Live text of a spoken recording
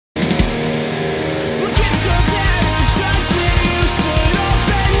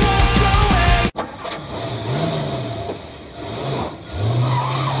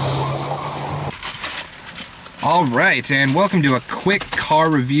Alright, and welcome to a quick car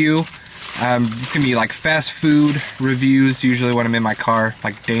review. It's gonna be like fast food reviews, usually when I'm in my car,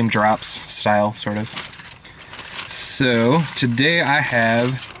 like Dame Drops style, sort of. So, today I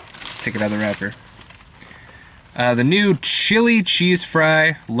have, take it out of the wrapper, the new chili cheese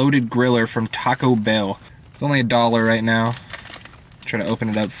fry loaded griller from Taco Bell. It's only $1 right now. Try to open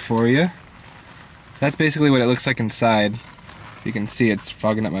it up for you. So that's basically what it looks like inside. You can see it's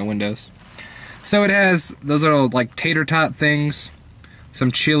fogging up my windows. So it has those little like tater tot things,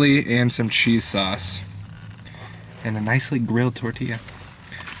 some chili, and some cheese sauce. And a nicely grilled tortilla.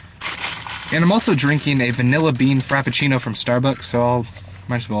 And I'm also drinking a vanilla bean frappuccino from Starbucks, so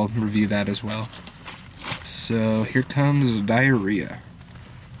might as well review that as well. So here comes diarrhea.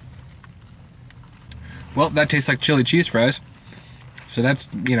 Well, that tastes like chili cheese fries. So that's,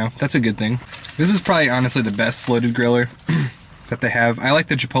 you know, that's a good thing. This is probably honestly the best loaded griller that they have. I like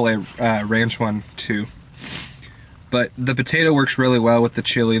the Chipotle ranch one too. But the potato works really well with the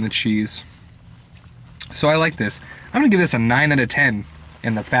chili and the cheese. So I like this. I'm gonna give this a 9 out of 10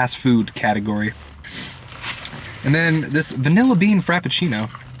 in the fast food category. And then this vanilla bean frappuccino.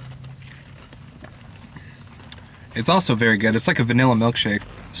 It's also very good. It's like a vanilla milkshake.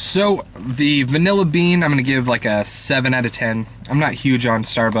 So the vanilla bean, I'm gonna give like a 7 out of 10. I'm not huge on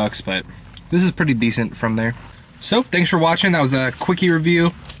Starbucks, but this is pretty decent from there. So thanks for watching. That was a quickie review.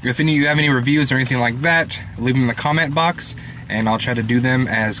 If any of you have any reviews or anything like that, leave them in the comment box, and I'll try to do them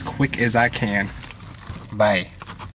as quick as I can. Bye.